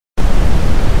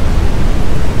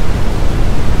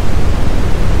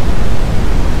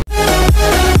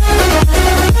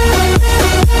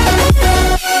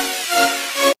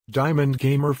Diamond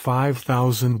Gamer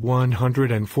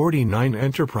 5149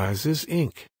 Enterprises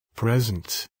Inc.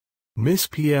 presents. Miss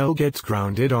PL gets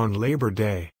grounded on Labor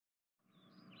Day.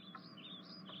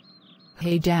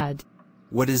 Hey Dad.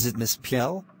 What is it, Miss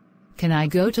PL? Can I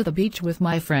go to the beach with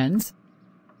my friends?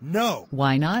 No!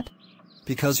 Why not?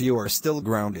 Because you are still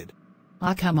grounded.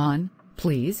 Ah, come on,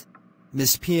 please.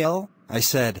 Miss PL, I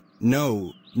said,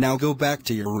 no, now go back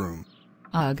to your room.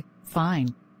 Ugh,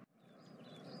 fine.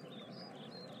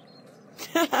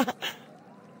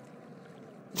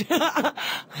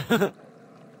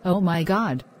 Oh my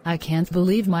God, I can't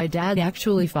believe my dad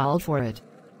actually fell for it.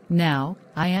 Now,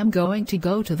 I am going to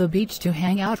go to the beach to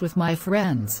hang out with my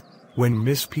friends. When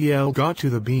Miss PL got to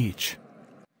the beach.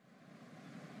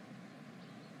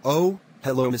 Oh,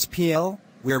 hello Miss PL,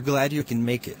 we're glad you can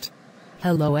make it.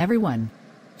 Hello everyone.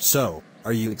 So,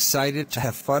 are you excited to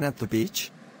have fun at the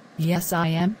beach? Yes I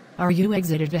am. Are you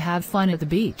excited to have fun at the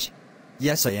beach?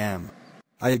 Yes I am.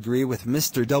 I agree with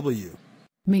Mr. W.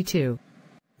 Me too.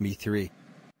 Me 3.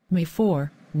 Me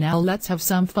 4, now let's have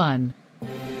some fun.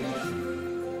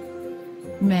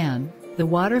 Man, the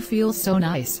water feels so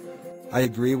nice. I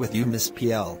agree with you Miss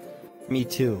PL. Me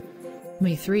 2.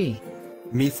 Me 3.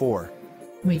 Me 4.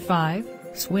 Me 5,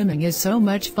 swimming is so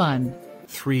much fun.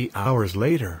 3 hours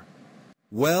later.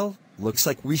 Well, looks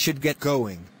like we should get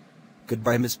going.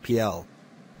 Goodbye Miss PL.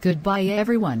 Goodbye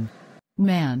everyone.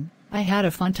 Man, I had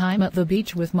a fun time at the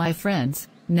beach with my friends.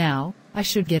 Now, I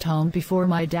should get home before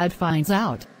my dad finds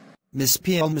out. Miss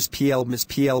PL, Miss PL, Miss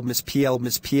PL, Miss PL,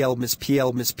 Miss PL, Miss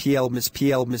PL, Miss PL, Miss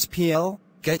PL, Miss PL,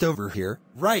 get over here,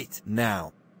 right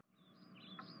now.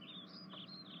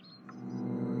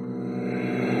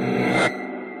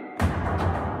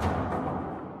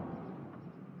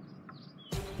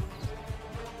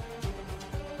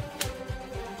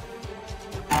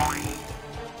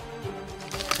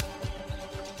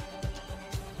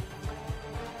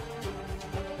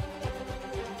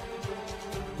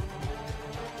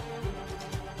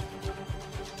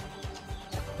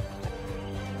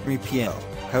 Me PL,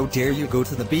 how dare you go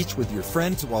to the beach with your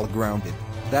friends while grounded?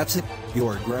 That's it,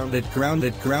 you're grounded for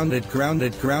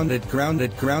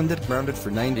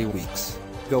 90 weeks.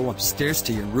 Go upstairs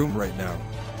to your room right now.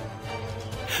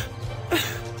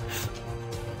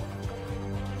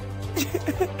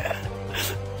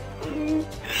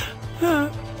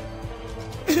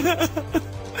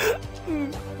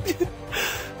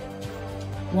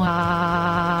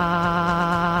 Wow.